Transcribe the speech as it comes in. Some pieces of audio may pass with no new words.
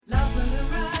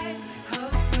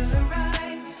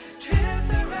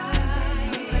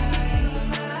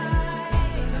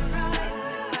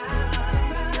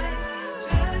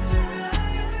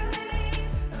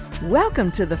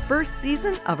Welcome to the first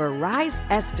season of Arise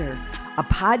Esther, a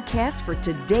podcast for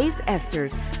today's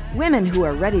Esthers, women who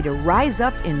are ready to rise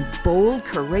up in bold,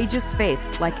 courageous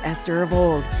faith like Esther of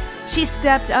old. She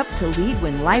stepped up to lead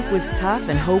when life was tough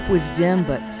and hope was dim,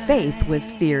 but faith was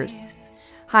fierce.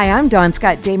 Hi, I'm Dawn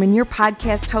Scott Damon, your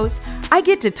podcast host. I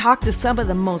get to talk to some of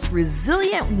the most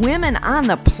resilient women on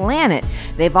the planet.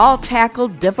 They've all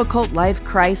tackled difficult life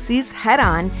crises head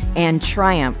on and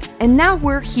triumphed. And now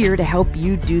we're here to help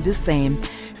you do the same.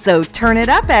 So turn it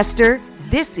up, Esther.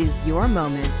 This is your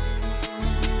moment.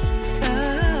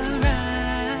 Arise.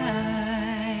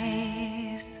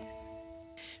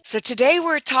 So today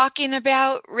we're talking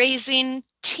about raising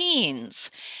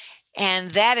teens.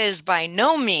 And that is by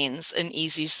no means an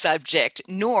easy subject,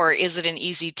 nor is it an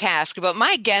easy task. But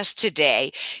my guest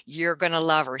today, you're going to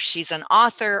love her. She's an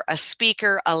author, a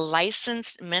speaker, a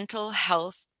licensed mental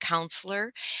health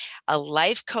counselor, a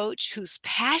life coach whose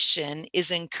passion is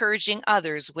encouraging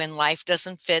others when life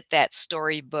doesn't fit that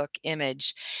storybook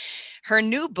image. Her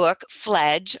new book,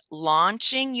 Fledge,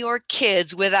 Launching Your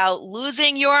Kids Without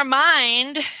Losing Your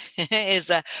Mind,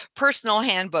 is a personal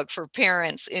handbook for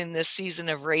parents in this season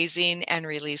of raising and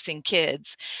releasing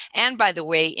kids. And by the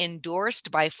way, endorsed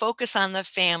by Focus on the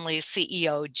Family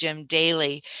CEO, Jim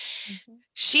Daly. Mm-hmm.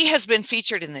 She has been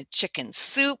featured in the Chicken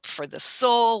Soup, For the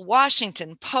Soul,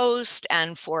 Washington Post,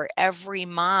 and For Every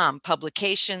Mom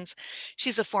publications.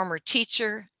 She's a former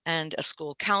teacher and a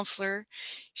school counselor.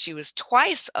 She was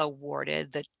twice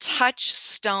awarded the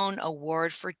Touchstone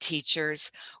Award for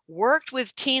Teachers, worked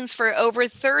with teens for over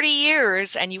 30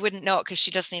 years, and you wouldn't know it because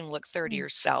she doesn't even look 30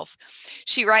 herself.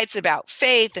 She writes about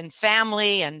faith and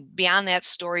family and beyond that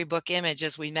storybook image,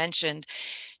 as we mentioned.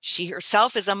 She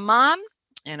herself is a mom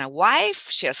and a wife.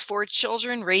 She has 4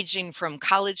 children, ranging from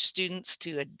college students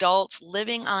to adults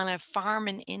living on a farm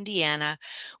in Indiana.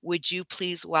 Would you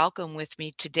please welcome with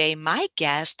me today my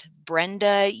guest,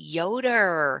 Brenda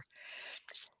Yoder.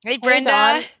 Hey, Brenda.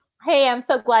 Hey, Dawn. Hey, I'm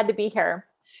so glad to be here.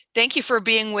 Thank you for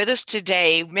being with us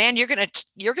today. Man, you're gonna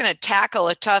tackle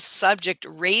a tough subject,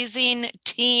 raising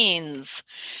teens.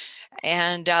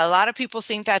 And a lot of people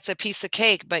think that's a piece of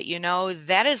cake, but you know,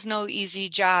 that is no easy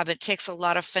job. It takes a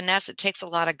lot of finesse. It takes a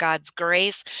lot of God's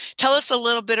grace. Tell us a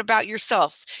little bit about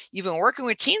yourself. You've been working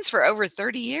with teens for over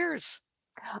 30 years.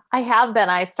 I have been.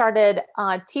 I started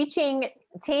teaching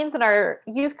teens in our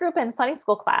youth group and Sunday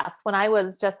school class when I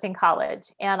was just in college.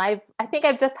 And I think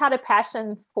I've just had a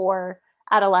passion for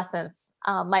adolescence.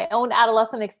 My own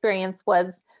adolescent experience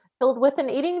was filled with an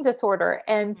eating disorder.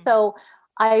 And so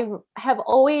I have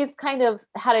always kind of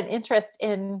had an interest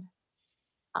in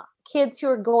kids who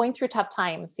are going through tough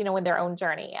times, you know, in their own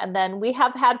journey. And then we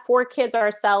have had 4 kids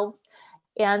ourselves,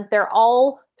 and they're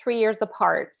all 3 years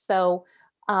apart. So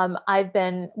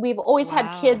we've always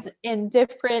had kids in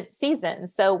different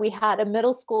seasons. So we had a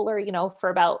middle schooler, you know, for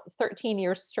about 13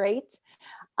 years straight.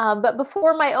 But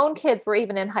before my own kids were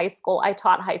even in high school, I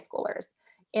taught high schoolers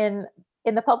in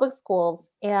the public schools.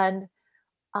 And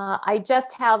I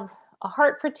just have a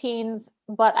heart for teens,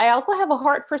 but I also have a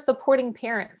heart for supporting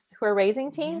parents who are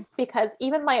raising teens, because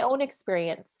even my own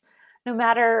experience, no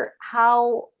matter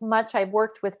how much I've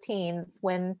worked with teens,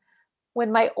 when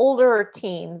my older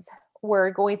teens were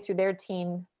going through their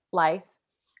teen life,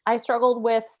 I struggled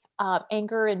with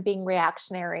anger and being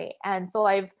reactionary. And so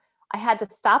I had to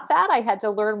stop that. I had to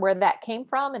learn where that came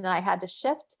from, and then I had to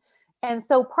shift. And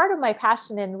so part of my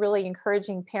passion in really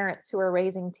encouraging parents who are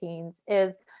raising teens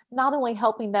is not only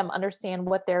helping them understand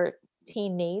what their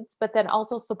teen needs, but then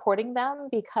also supporting them,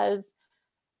 because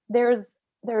there's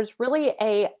really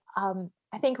I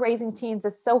think raising teens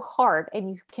is so hard, and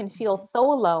you can feel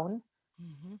so alone,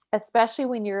 especially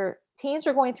when your teens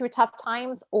are going through tough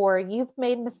times, or you've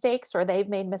made mistakes, or they've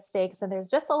made mistakes, and there's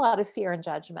just a lot of fear and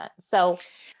judgment. So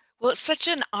well, it's such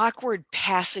an awkward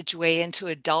passageway into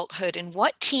adulthood. And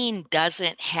what teen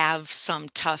doesn't have some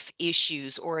tough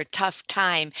issues or a tough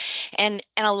time? And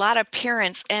a lot of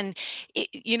parents, and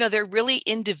you know, they're really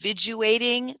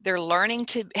individuating. They're learning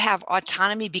to have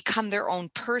autonomy, become their own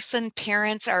person.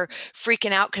 Parents are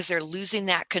freaking out because they're losing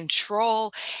that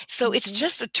control. So it's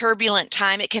just a turbulent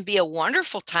time. It can be a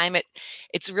wonderful time.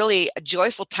 It's really a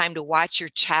joyful time to watch your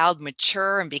child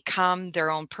mature and become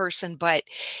their own person. But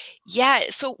yeah,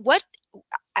 so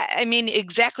I mean,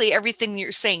 exactly everything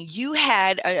you're saying. You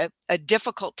had a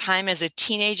difficult time as a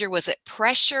teenager. Was it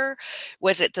pressure?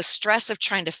 Was it the stress of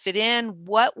trying to fit in?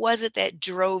 What was it that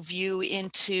drove you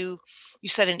into, you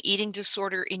said, an eating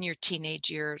disorder in your teenage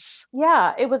years?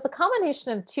 Yeah, it was a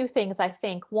combination of 2 things, I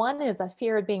think. One is a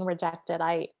fear of being rejected.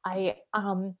 I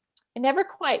never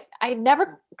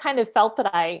kind of felt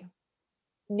that I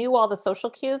knew all the social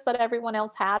cues that everyone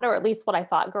else had, or at least what I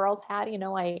thought girls had.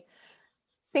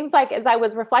 Seems like as I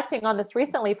was reflecting on this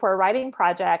recently for a writing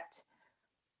project,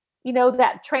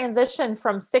 that transition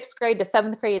from 6th grade to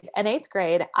 7th grade and 8th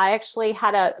grade, I actually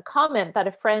had a comment that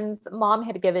a friend's mom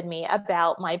had given me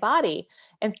about my body.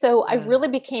 And so I really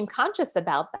became conscious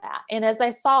about that. And as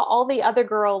I saw all the other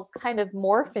girls kind of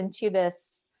morph into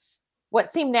this, what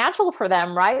seemed natural for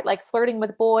them, right? Like flirting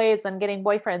with boys and getting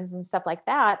boyfriends and stuff like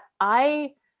that,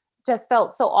 I just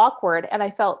felt so awkward. And I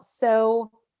felt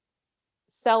so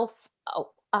self,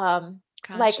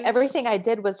 like everything I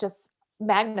did was just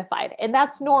magnified, and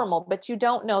that's normal, but you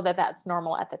don't know that that's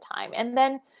normal at the time. And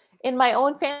then in my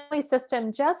own family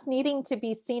system, just needing to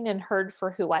be seen and heard for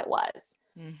who I was.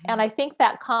 And I think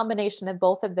that combination of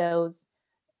both of those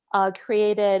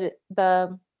created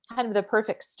the kind of the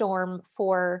perfect storm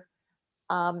for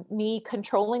me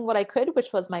controlling what I could,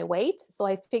 which was my weight. So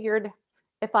I figured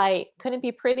if I couldn't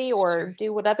be pretty or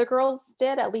do what other girls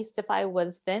did, at least if I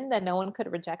was thin, then no one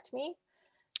could reject me.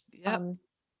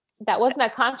 That wasn't a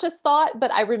conscious thought,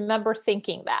 but I remember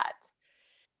thinking that.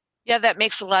 Yeah, that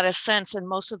makes a lot of sense. And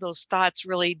most of those thoughts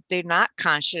really, they're not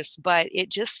conscious, but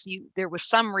there was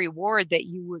some reward that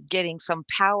you were getting, some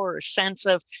power, a sense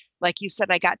of, like you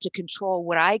said, I got to control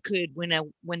what I could when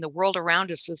the world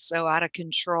around us is so out of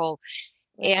control.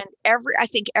 And I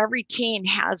think every teen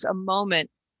has a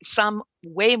moment, some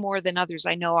way more than others.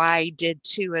 I know I did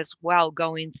too, as well,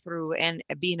 going through and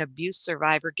being an abuse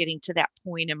survivor, getting to that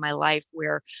point in my life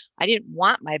where I didn't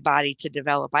want my body to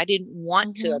develop. I didn't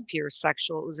want to appear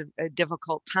sexual. It was a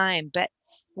difficult time. But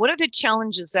what are the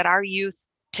challenges that our youth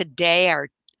today are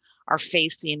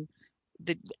facing?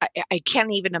 I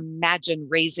can't even imagine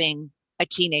raising a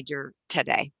teenager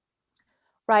today.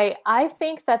 Right. I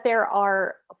think that there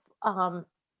are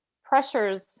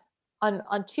pressures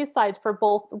on two sides for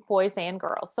both boys and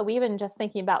girls. So even just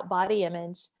thinking about body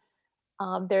image,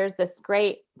 there's this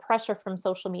great pressure from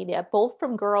social media, both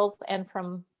from girls and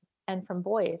from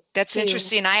boys. That's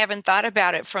interesting. I haven't thought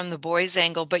about it from the boys'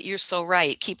 angle, but you're so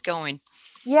right. Keep going.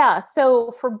 Yeah.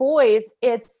 So for boys,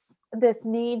 it's this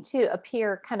need to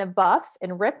appear kind of buff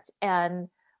and ripped and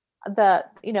the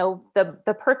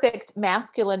perfect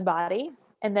masculine body.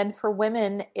 And then for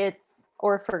women,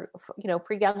 for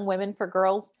young women, for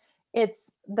girls,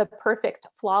 it's the perfect,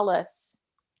 flawless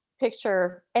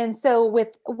picture. And so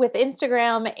with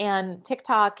Instagram and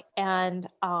TikTok and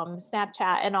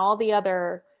Snapchat and all the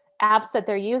other apps that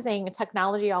they're using,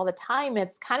 technology all the time,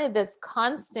 it's kind of this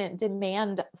constant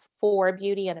demand for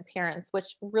beauty and appearance,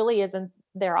 which really isn't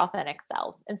their authentic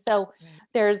selves. And so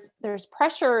there's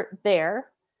pressure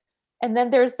there. And then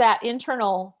there's that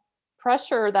internal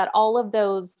pressure that all of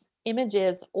those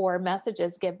images or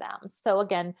messages give them. So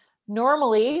again,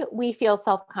 normally we feel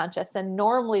self-conscious and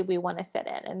normally we want to fit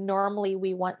in and normally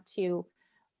we want to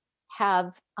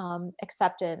have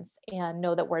acceptance and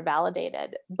know that we're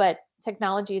validated. But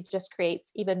technology just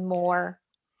creates even more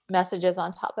messages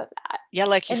on top of that. Yeah,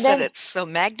 like you said, it's so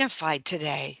magnified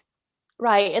today.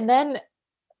 Right. And then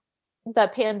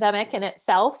the pandemic in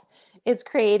itself is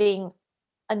creating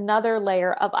another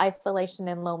layer of isolation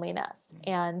and loneliness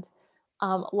and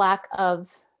lack of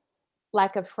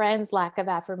friends, lack of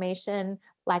affirmation,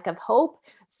 lack of hope.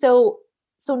 So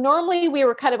normally we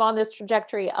were kind of on this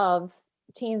trajectory of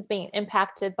teens being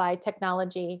impacted by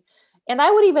technology. And I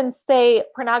would even say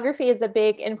pornography is a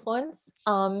big influence.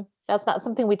 That's not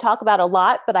something we talk about a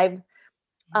lot, but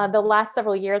the last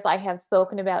several years, I have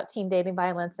spoken about teen dating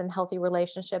violence and healthy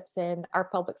relationships in our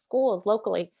public schools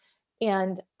locally.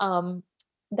 And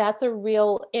that's a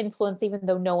real influence, even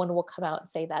though no one will come out and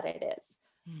say that it is.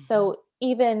 So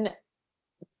even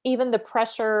the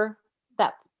pressure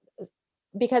that,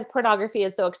 because pornography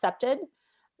is so accepted,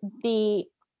 the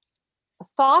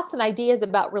thoughts and ideas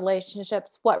about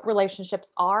relationships, what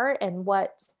relationships are and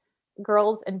what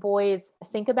girls and boys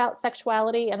think about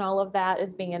sexuality and all of that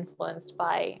is being influenced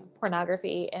by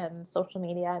pornography and social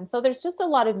media. And so there's just a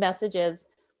lot of messages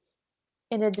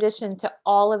in addition to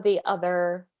all of the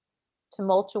other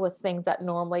tumultuous things that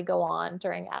normally go on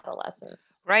during adolescence.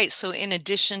 Right. So in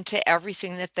addition to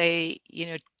everything that they,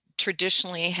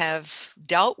 traditionally have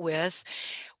dealt with,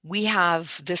 we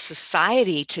have this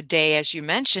society today, as you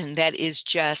mentioned, that is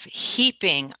just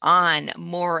heaping on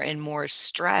more and more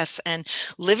stress and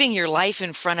living your life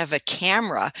in front of a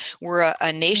camera. We're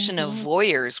a nation of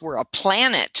voyeurs. We're a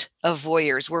planet of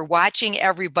voyeurs. We're watching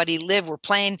everybody live. We're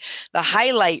playing the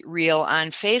highlight reel on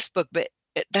Facebook, but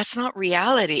that's not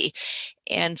reality.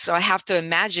 And so I have to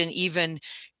imagine even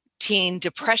teen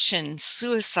depression,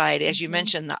 suicide, as you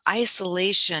mentioned, the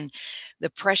isolation, the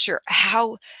pressure.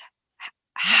 How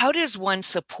does one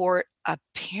support a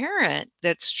parent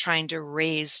that's trying to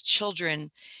raise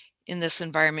children in this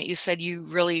environment? You said you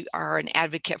really are an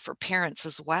advocate for parents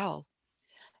as well.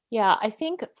 Yeah, I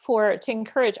think to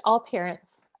encourage all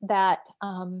parents that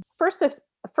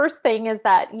first thing is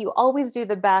that you always do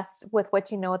the best with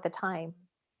what you know at the time.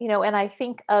 And I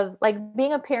think of like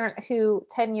being a parent who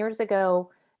 10 years ago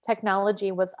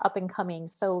technology was up and coming.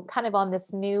 So kind of on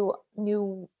this new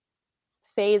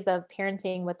phase of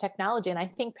parenting with technology. And I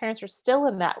think parents are still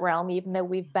in that realm, even though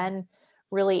we've been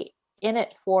really in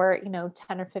it for,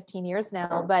 10 or 15 years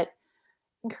now. But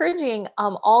encouraging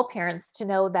all parents to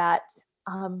know that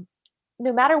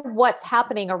no matter what's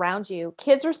happening around you,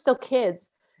 kids are still kids,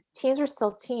 teens are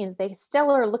still teens. They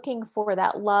still are looking for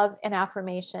that love and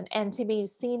affirmation and to be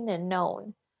seen and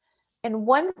known. And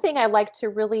one thing I like to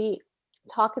really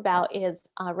talk about is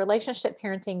relationship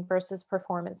parenting versus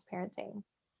performance parenting.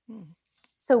 Hmm.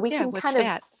 So we Yeah, can what's kind of,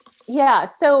 that? yeah.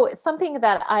 So it's something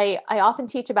that I often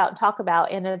teach about and talk about,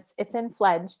 and it's in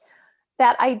Fledge.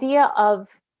 That idea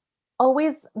of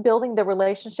always building the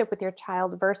relationship with your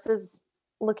child versus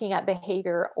looking at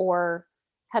behavior or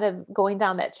kind of going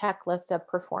down that checklist of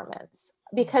performance.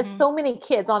 Because Hmm. so many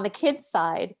kids on the kids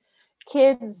side,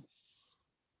 kids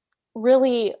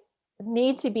really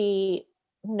need to be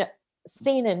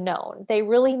seen and known. They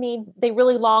really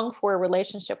long for a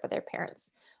relationship with their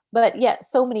parents. But yet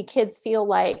so many kids feel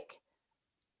like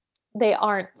they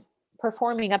aren't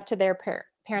performing up to their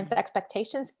parents'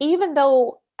 expectations, even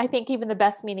though I think even the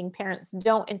best meaning parents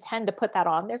don't intend to put that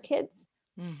on their kids,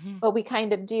 Hmm. but we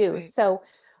kind of do. Right. So,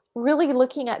 really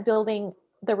looking at building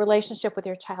the relationship with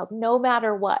your child, no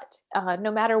matter what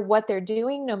they're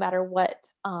doing, no matter what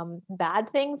bad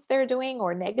things they're doing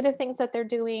or negative things that they're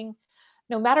doing,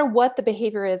 no matter what the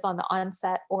behavior is on the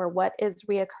onset or what is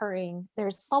reoccurring,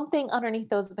 there's something underneath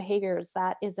those behaviors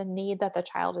that is a need that the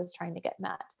child is trying to get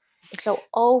met. And so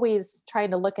always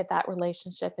trying to look at that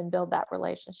relationship and build that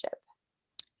relationship.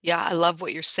 Yeah, I love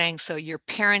what you're saying. So you're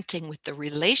parenting with the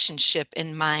relationship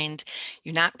in mind.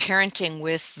 You're not parenting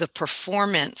with the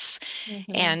performance. Mhm.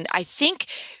 And I think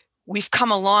we've come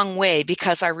a long way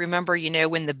because I remember,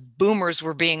 when the boomers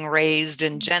were being raised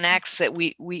and Gen X, that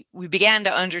we began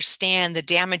to understand the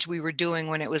damage we were doing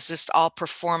when it was just all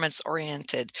performance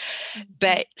oriented. Mhm.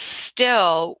 But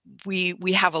still, we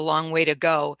have a long way to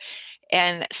go.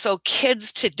 And so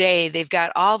kids today, they've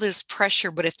got all this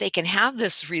pressure, but if they can have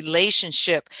this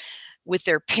relationship with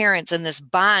their parents and this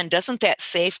bond, doesn't that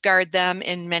safeguard them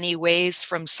in many ways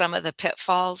from some of the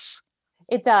pitfalls?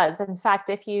 It does. In fact,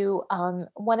 if you,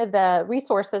 one of the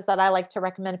resources that I like to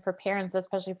recommend for parents,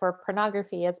 especially for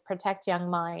pornography, is Protect Young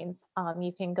Minds.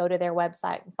 You can go to their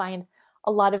website and find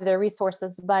a lot of their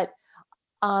resources. But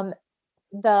um,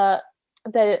 the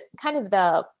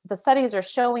the studies are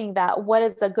showing that what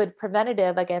is a good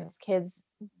preventative against kids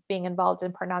being involved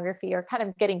in pornography or kind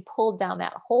of getting pulled down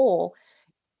that hole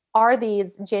are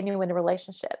these genuine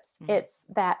relationships. Mm. It's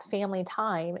that family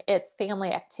time, it's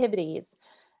family activities.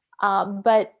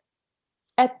 But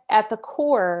at the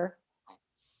core,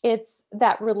 it's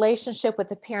that relationship with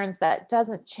the parents that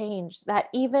doesn't change, that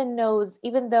even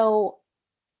though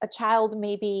a child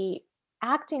may be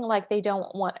acting like they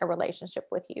don't want a relationship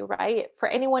with you, right? For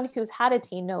anyone who's had a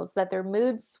teen knows that their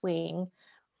moods swing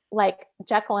like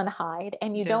Jekyll and Hyde,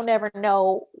 and you The- don't ever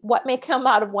know what may come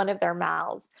out of one of their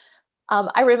mouths.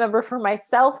 I remember for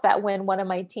myself that when one of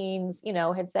my teens,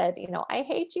 had said, I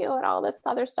hate you and all this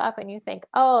other stuff, and you think,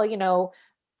 oh,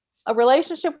 a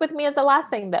relationship with me is the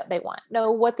last thing that they want.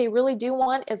 No, what they really do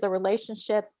want is a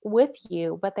relationship with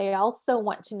you, but they also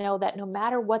want to know that no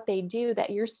matter what they do, that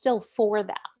you're still for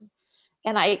them.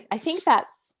 And I think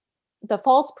that's the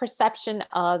false perception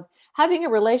of having a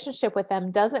relationship with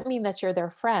them doesn't mean that you're their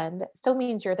friend. It still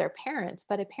means you're their parent,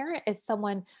 but a parent is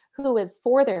someone who is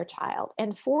for their child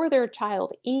and for their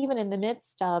child, even in the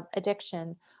midst of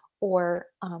addiction or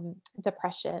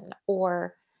depression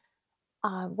or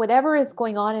whatever is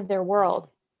going on in their world.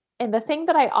 And the thing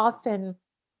that I often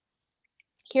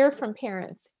hear from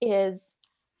parents is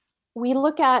we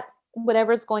look at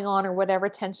whatever's going on or whatever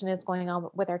tension is going on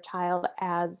with our child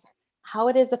as how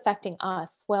it is affecting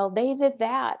us. Well, they did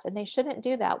that and they shouldn't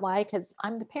do that. Why? Because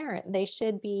I'm the parent. They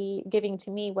should be giving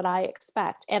to me what I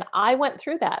expect. And I went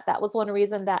through that. That was one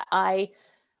reason that I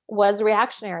was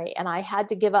reactionary and I had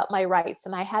to give up my rights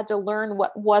and I had to learn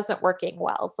what wasn't working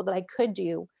well so that I could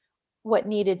do what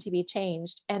needed to be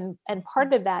changed. And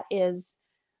part of that is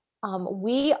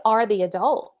we are the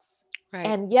adults, right.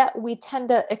 and yet we tend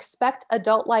to expect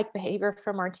adult-like behavior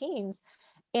from our teens.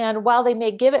 And while they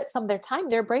may give it some of their time,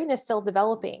 their brain is still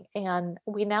developing. And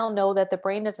we now know that the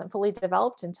brain isn't fully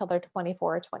developed until they're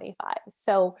 24 or 25.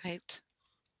 So Right.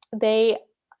 they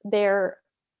they're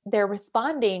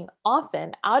responding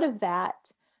often out of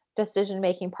that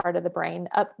decision-making part of the brain,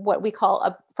 up what we call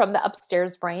up from the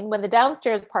upstairs brain, when the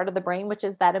downstairs part of the brain, which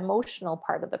is that emotional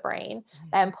part of the brain,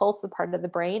 that impulsive part of the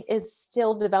brain, is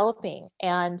still developing.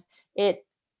 And it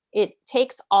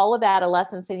takes all of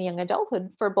adolescence and young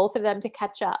adulthood for both of them to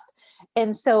catch up.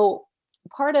 And so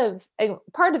part of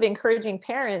encouraging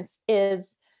parents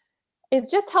is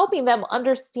just helping them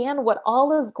understand what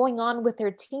all is going on with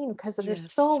their teen, because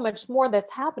there's so much more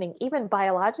that's happening, even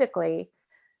biologically,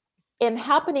 and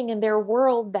happening in their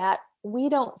world that we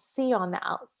don't see on the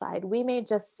outside. We may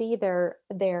just see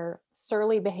their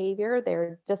surly behavior,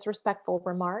 their disrespectful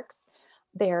remarks,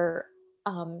 their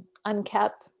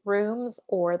unkept rooms,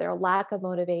 or their lack of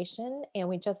motivation. And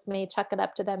we just may chuck it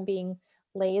up to them being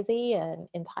lazy and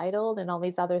entitled and all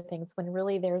these other things, when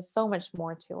really there's so much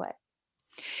more to it.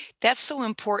 That's so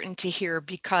important to hear,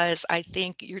 because I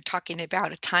think you're talking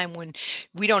about a time when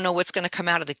we don't know what's going to come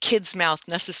out of the kid's mouth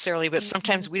necessarily, but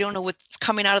sometimes we don't know what's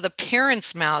coming out of the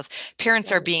parent's mouth.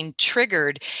 Parents are being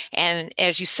triggered. And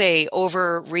as you say,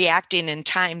 overreacting in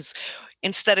times,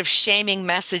 instead of shaming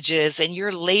messages and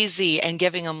you're lazy and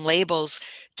giving them labels,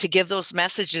 to give those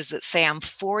messages that say, I'm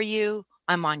for you,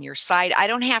 I'm on your side. I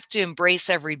don't have to embrace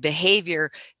every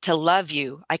behavior to love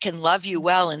you. I can love you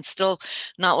well and still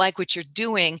not like what you're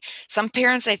doing. Some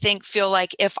parents, I think, feel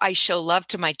like if I show love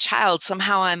to my child,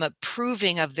 somehow I'm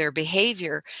approving of their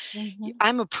behavior.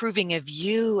 I'm approving of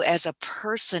you as a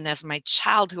person, as my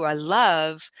child who I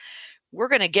love. We're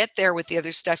going to get there with the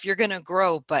other stuff. You're going to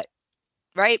grow, but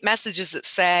right? Messages that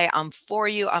say, I'm for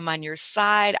you, I'm on your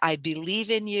side, I believe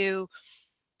in you,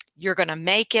 you're going to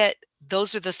make it.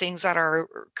 Those are the things that are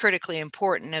critically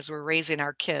important as we're raising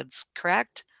our kids,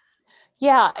 correct?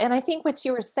 Yeah. And I think what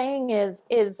you were saying is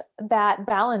that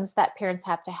balance that parents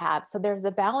have to have. So there's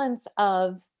a balance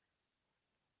of,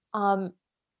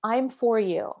 I'm for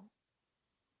you.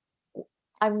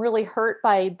 I'm really hurt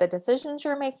by the decisions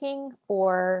you're making,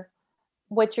 or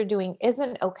what you're doing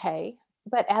isn't okay.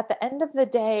 But at the end of the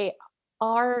day,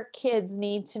 our kids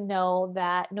need to know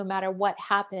that no matter what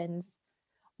happens,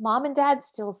 mom and dad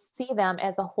still see them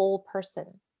as a whole person.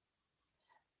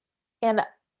 And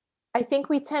I think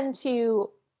we tend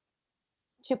to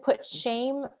put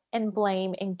shame and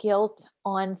blame and guilt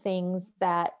on things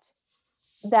that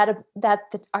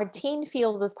our teen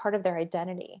feels as part of their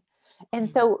identity. And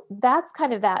so that's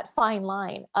kind of that fine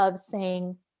line of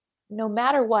saying, no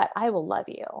matter what, I will love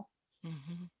you.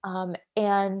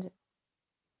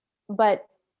 But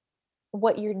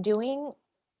what you're doing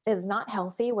is not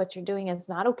healthy. What you're doing is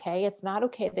not okay. It's not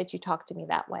okay that you talk to me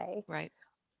that way. Right.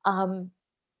 And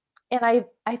I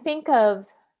think of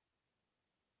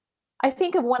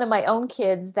one of my own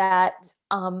kids that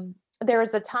there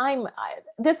was a time,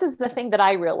 this is the thing that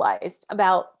I realized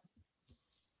about,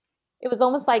 it was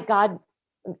almost like God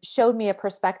showed me a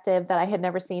perspective that I had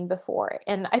never seen before.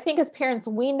 And I think as parents,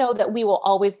 we know that we will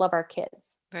always love our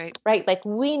kids, right? Like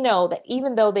we know that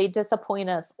even though they disappoint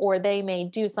us, or they may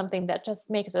do something that just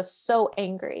makes us so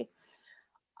angry,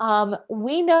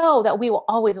 we know that we will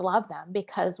always love them,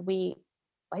 because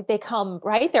they come,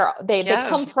 right? They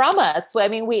come from us. I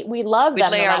mean, we love them.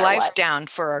 We lay our life down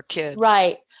for our kids.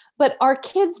 Right. But our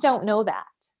kids don't know that,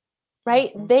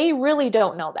 right? They really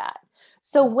don't know that.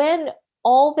 So when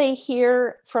all they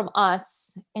hear from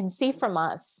us and see from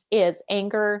us is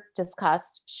anger,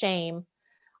 disgust, shame,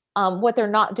 what they're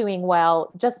not doing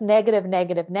well, just negative,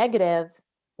 negative, negative,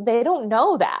 they don't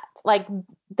know that. Like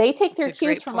they take their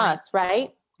cues from us,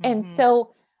 right? And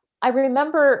so I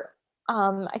remember,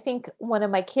 I think one of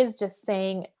my kids just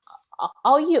saying,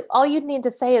 all you need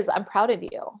to say is, I'm proud of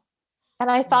you. And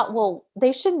I thought, well,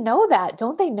 they should know that.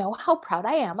 Don't they know how proud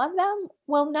I am of them?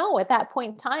 Well, no, at that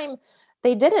point in time,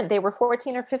 they didn't. They were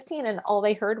 14 or 15, and all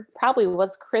they heard probably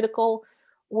was critical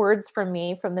words from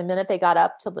me from the minute they got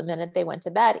up till the minute they went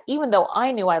to bed. Even though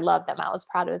I knew I loved them, I was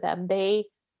proud of them, they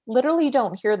literally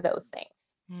don't hear those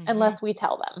things unless we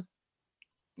tell them.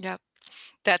 Yep.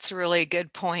 That's a really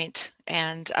good point.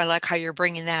 And I like how you're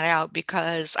bringing that out,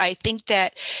 because I think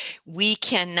that we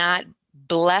cannot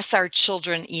bless our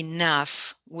children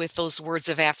enough with those words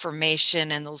of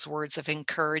affirmation and those words of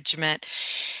encouragement.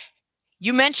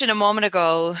 You mentioned a moment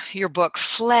ago your book,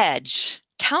 Fledge.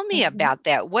 Tell me about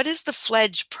that. What is the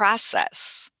Fledge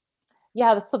process?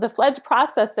 Yeah, so the Fledge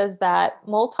process is that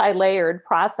multi-layered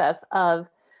process of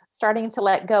starting to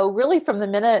let go, really from the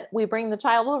minute we bring the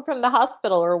child home from the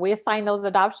hospital, or we assign those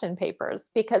adoption papers,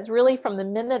 because really from the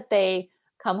minute they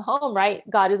come home, right,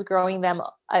 God is growing them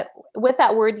with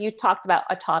that word you talked about,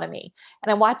 autonomy.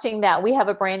 And I'm watching that. We have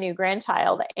a brand new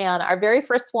grandchild, and our very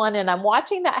first one, and I'm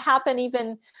watching that happen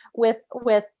even with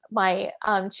my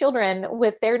children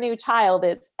with their new child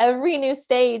is every new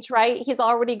stage, right? He's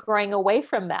already growing away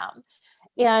from them.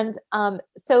 And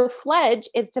so fledge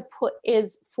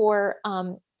is for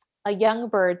a young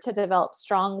bird to develop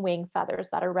strong wing feathers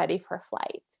that are ready for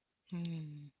flight.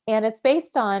 Mm, And it's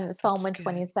based on Psalm that's good.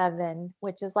 127,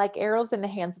 which is like arrows in the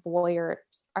hands of warriors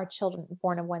are children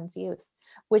born of one's youth,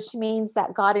 which means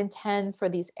that God intends for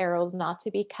these arrows not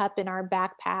to be kept in our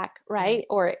backpack, right?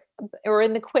 Or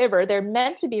in the quiver. They're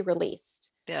meant to be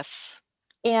released. Yes.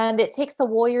 And it takes a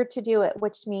warrior to do it,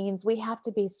 which means we have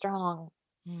to be strong.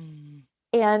 Mm,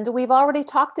 And we've already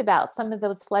talked about some of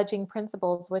those fledging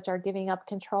principles, which are giving up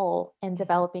control and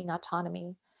developing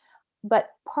autonomy.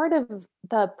 But part of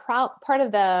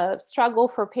the struggle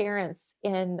for parents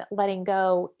in letting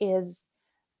go is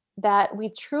that we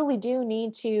truly do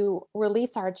need to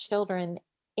release our children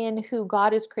in who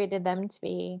God has created them to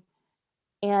be,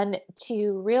 and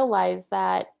to realize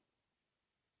that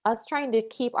us trying to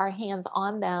keep our hands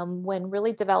on them when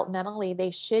really developmentally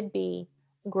they should be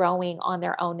growing on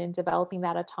their own and developing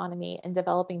that autonomy and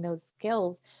developing those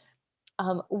skills.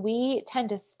 We tend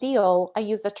to steal. I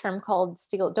use a term called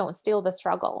don't steal the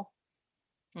struggle.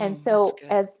 And that's so good.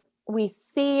 as we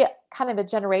see kind of a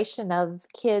generation of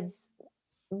kids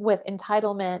with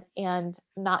entitlement and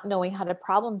not knowing how to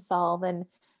problem solve, and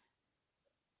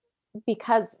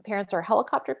because parents are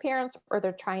helicopter parents or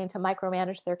they're trying to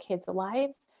micromanage their kids'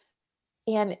 lives,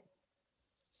 and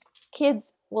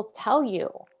kids will tell you,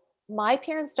 my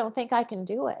parents don't think I can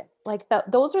do it. Like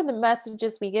those are the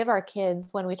messages we give our kids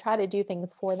when we try to do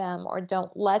things for them or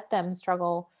don't let them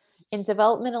struggle in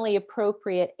developmentally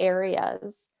appropriate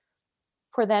areas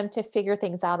for them to figure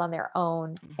things out on their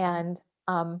own. And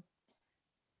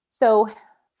so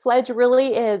Fledge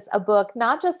really is a book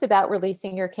not just about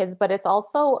releasing your kids, but it's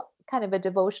also kind of a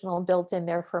devotional built in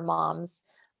there for moms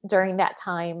during that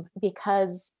time,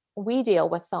 because we deal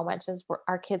with so much as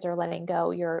our kids are letting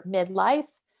go. You're midlife,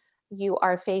 you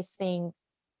are facing,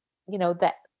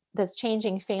 that this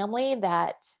changing family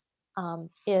that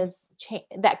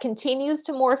that continues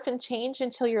to morph and change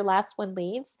until your last one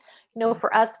leaves.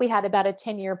 For us, we had about a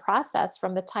 10-year process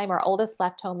from the time our oldest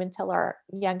left home until our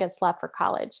youngest left for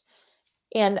college.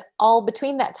 And all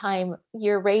between that time,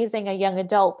 you're raising a young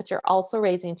adult, but you're also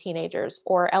raising teenagers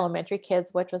or elementary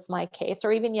kids, which was my case,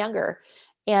 or even younger.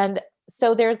 And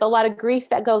so there's a lot of grief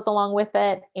that goes along with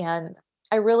it. And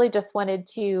I really just wanted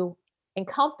to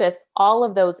encompass all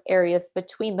of those areas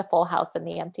between the full house and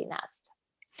the empty nest.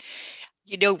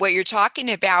 What you're talking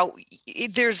about,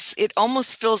 it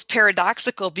almost feels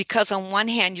paradoxical, because on one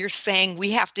hand, you're saying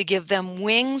we have to give them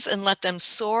wings and let them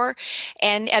soar,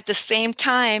 and at the same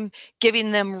time,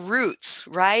 giving them roots,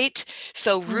 right?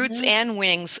 So roots and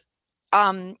wings,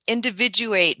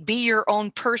 individuate, be your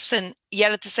own person,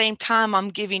 yet at the same time, I'm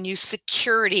giving you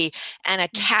security and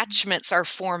attachments are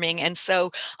forming. And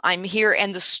so I'm here,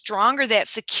 and the stronger that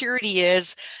security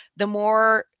is, the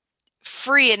more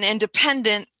free and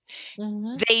independent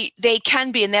they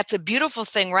can be. And that's a beautiful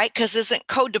thing, right? Because isn't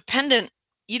codependent,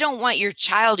 you don't want your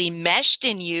child enmeshed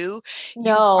in you.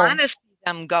 No. You want to see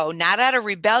them go, not out of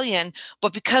rebellion,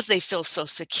 but because they feel so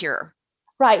secure.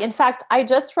 Right. In fact, I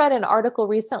just read an article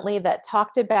recently that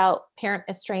talked about parent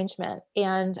estrangement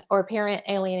or parent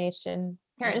alienation,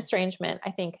 parent estrangement,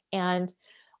 I think. And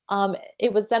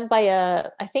it was done by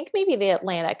I think maybe the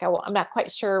Atlantic. I'm not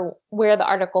quite sure where the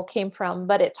article came from,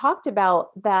 but it talked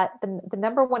about that the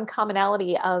number one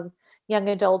commonality of young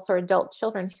adults or adult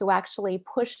children who actually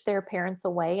push their parents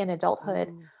away in adulthood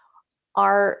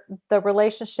are the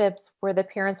relationships where the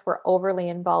parents were overly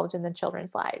involved in the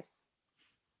children's lives.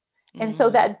 And so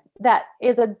that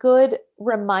is a good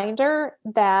reminder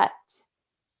that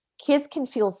kids can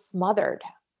feel smothered.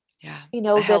 Yeah,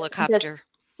 the helicopter.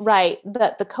 Right.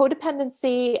 The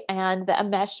codependency and the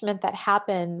enmeshment that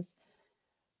happens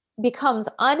becomes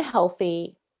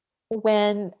unhealthy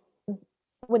when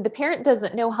the parent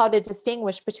doesn't know how to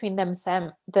distinguish between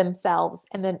themselves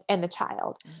and the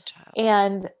child.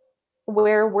 And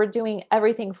where we're doing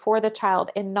everything for the child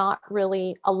and not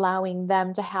really allowing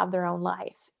them to have their own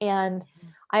life. And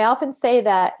I often say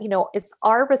that, it's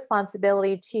our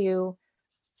responsibility to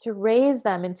raise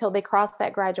them until they cross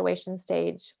that graduation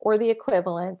stage or the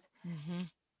equivalent.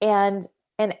 And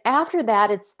after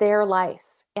that, it's their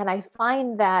life. And I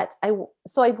find that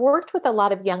I've worked with a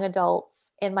lot of young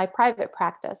adults in my private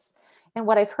practice. And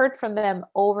what I've heard from them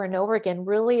over and over again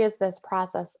really is this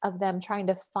process of them trying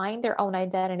to find their own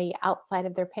identity outside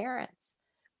of their parents.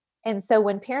 And so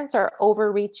when parents are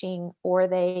overreaching or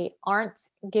they aren't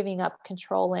giving up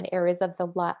control in areas of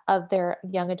their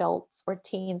young adults or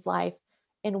teens' life,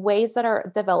 in ways that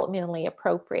are developmentally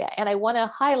appropriate. And I want to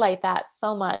highlight that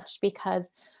so much because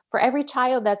for every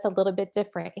child, that's a little bit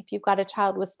different. If you've got a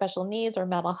child with special needs or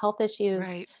mental health issues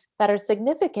Right. that are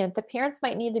significant, the parents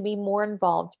might need to be more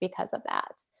involved because of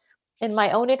that. In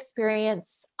my own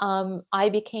experience, I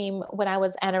became, when I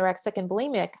was anorexic and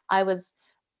bulimic,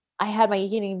 I had my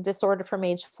eating disorder from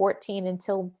age 14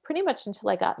 until pretty much until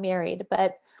I got married.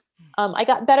 But I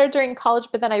got better during college,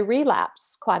 but then I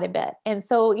relapsed quite a bit. And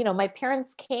so, my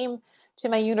parents came to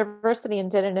my university and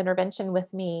did an intervention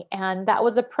with me. And that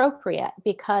was appropriate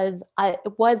because it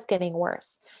was getting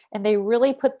worse. And they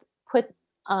really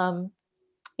um,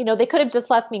 they could have just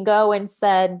left me go and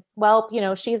said, well,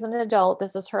 she's an adult.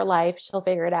 This is her life. She'll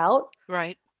figure it out.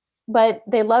 Right. But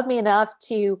they loved me enough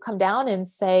to come down and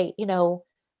say,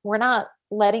 we're not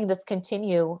letting this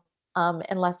continue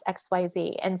unless X, Y,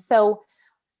 Z. And so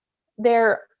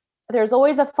there's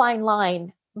always a fine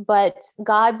line, but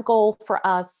God's goal for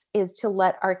us is to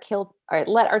let our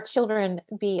children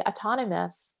be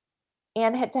autonomous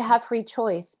and to have free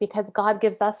choice, because God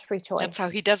gives us free choice. That's how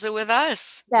he does it with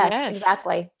us. Yes,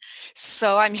 exactly.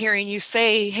 So I'm hearing you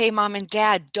say, hey, mom and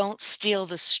dad, don't steal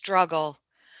the struggle.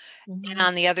 Mm-hmm. And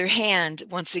on the other hand,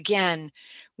 once again,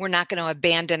 we're not going to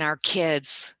abandon our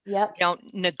kids. Yep. We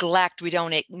don't neglect, we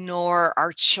don't ignore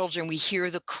our children. We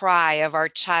hear the cry of our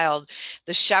child.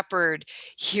 The shepherd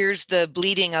hears the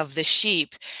bleating of the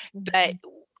sheep. Mm-hmm.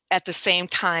 But at the same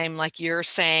time, like you're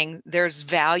saying, there's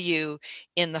value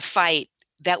in the fight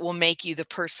that will make you the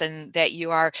person that you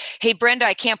are. Hey, Brenda,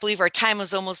 I can't believe our time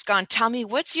was almost gone. Tell me,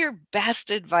 what's your best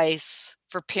advice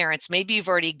for parents? Maybe you've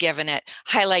already given it.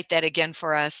 Highlight that again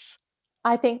for us.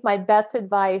 I think my best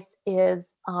advice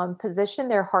is position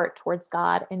their heart towards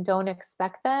God and don't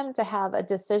expect them to have a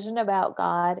decision about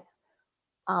God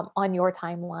on your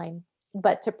timeline,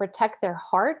 but to protect their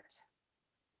heart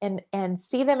and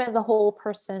see them as a whole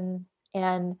person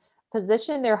and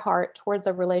position their heart towards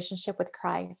a relationship with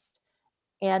Christ.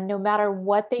 And no matter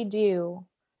what they do,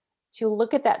 to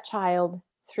look at that child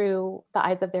through the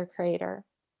eyes of their Creator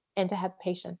and to have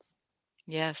patience.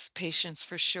 Yes, patience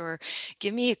for sure.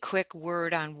 Give me a quick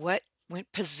word on when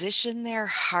position their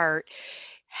heart.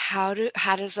 How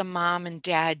does a mom and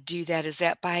dad do that? Is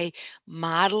that by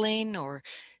modeling or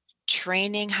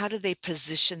training? How do they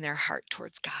position their heart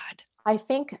towards God? I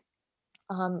think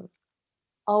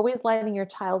always letting your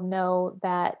child know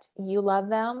that you love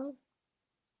them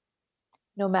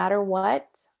no matter what,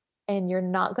 and you're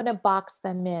not going to box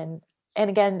them in. And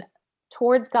again,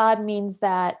 towards God means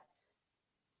that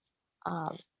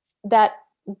that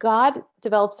God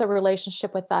develops a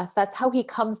relationship with us. That's how he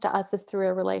comes to us, is through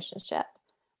a relationship.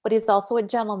 But he's also a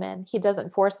gentleman. He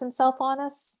doesn't force himself on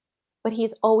us, but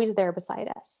he's always there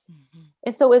beside us. Mm-hmm.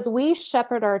 And so as we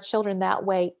shepherd our children that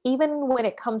way, even when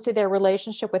it comes to their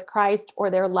relationship with Christ or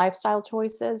their lifestyle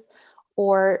choices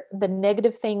or the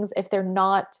negative things, if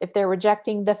they're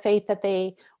rejecting the faith that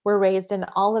they were raised in,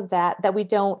 all of that we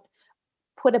don't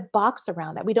put a box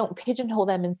around that. We don't pigeonhole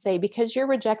them and say, because you're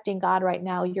rejecting God right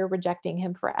now, you're rejecting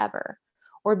him forever.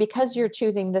 Or because you're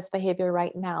choosing this behavior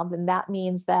right now, then that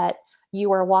means that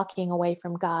you are walking away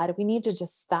from God. We need to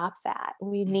just stop that.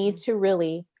 We need to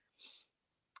really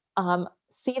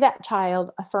see that child,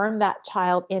 affirm that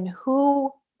child in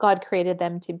who God created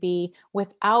them to be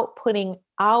without putting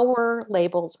our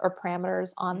labels or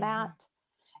parameters on that.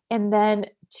 And then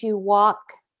to walk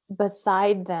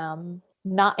beside them,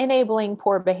 not enabling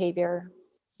poor behavior,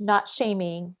 not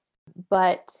shaming,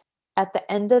 but at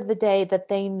the end of the day, that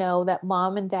they know that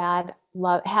mom and dad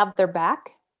have their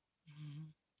back,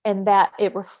 and that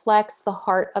it reflects the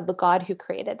heart of the God who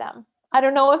created them. I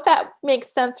don't know if that makes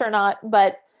sense or not,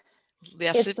 but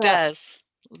yes, it does.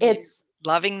 It's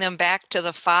loving them back to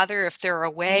the Father if they're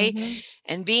away,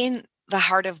 and being the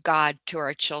heart of God to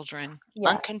our children.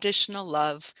 Yes. Unconditional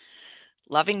love,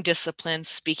 loving discipline,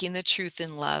 speaking the truth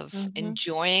in love,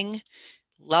 enjoying,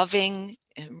 loving,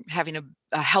 and having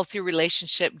a healthy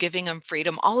relationship, giving them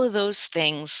freedom, all of those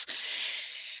things.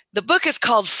 The book is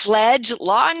called Fledge,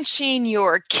 Launching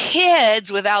Your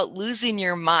Kids Without Losing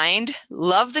Your Mind.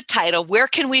 Love the title. Where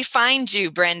can we find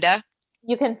you, Brenda?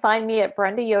 You can find me at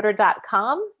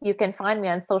BrendaYoder.com. You can find me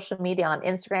on social media. On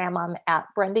Instagram, I'm at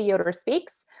Brenda Yoder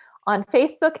Speaks. On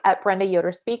Facebook at Brenda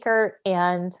Yoder Speaker.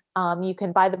 And you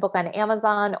can buy the book on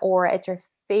Amazon or at your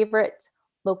favorite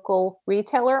local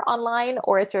retailer online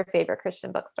or at your favorite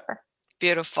Christian bookstore.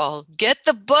 Beautiful. Get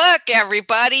the book,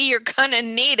 everybody. You're going to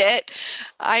need it.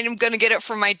 I'm going to get it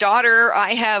for my daughter.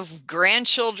 I have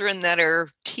grandchildren that are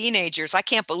teenagers. I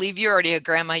can't believe you're already a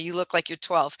grandma. You look like you're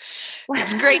 12.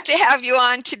 It's great to have you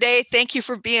on today. Thank you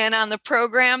for being on the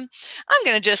program. I'm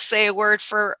going to just say a word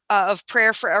of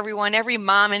prayer for everyone, every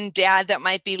mom and dad that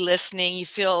might be listening. You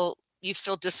feel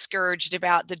discouraged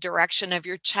about the direction of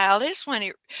your child. I just want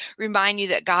to remind you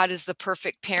that God is the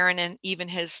perfect parent, and even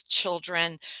his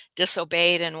children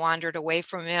disobeyed and wandered away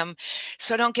from him.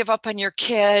 So don't give up on your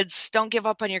kids. Don't give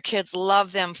up on your kids.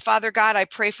 Love them. Father God, I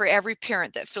pray for every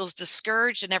parent that feels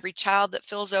discouraged and every child that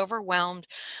feels overwhelmed.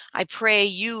 I pray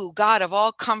you, God of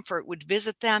all comfort, would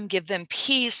visit them, give them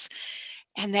peace,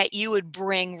 and that you would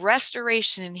bring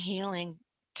restoration and healing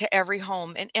to every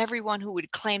home, and everyone who would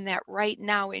claim that right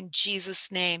now in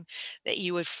Jesus' name, that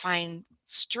you would find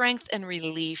strength and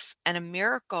relief and a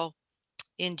miracle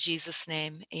in Jesus'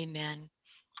 name. Amen.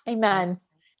 Amen.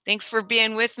 Thanks for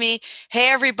being with me. Hey,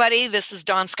 everybody, this is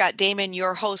Dawn Scott Damon,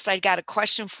 your host. I got a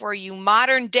question for you.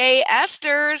 Modern day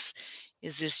Esthers,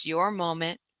 is this your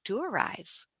moment to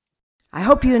arise? I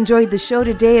hope you enjoyed the show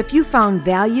today. If you found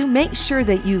value, make sure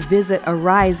that you visit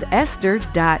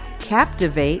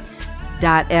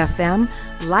ariseesther.captivate.fm.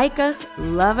 Like us,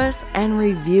 love us, and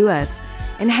review us.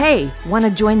 And hey, want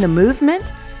to join the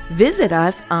movement? Visit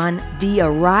us on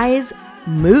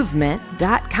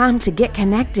thearisemovement.com to get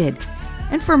connected.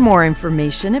 And for more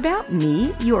information about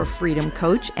me, your freedom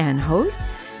coach and host,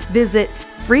 visit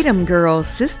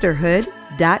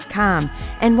freedomgirlsisterhood.com.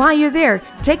 And while you're there,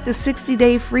 take the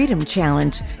 60-day Freedom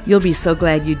Challenge. You'll be so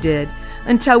glad you did.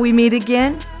 Until we meet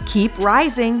again, keep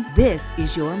rising. This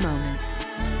is your moment.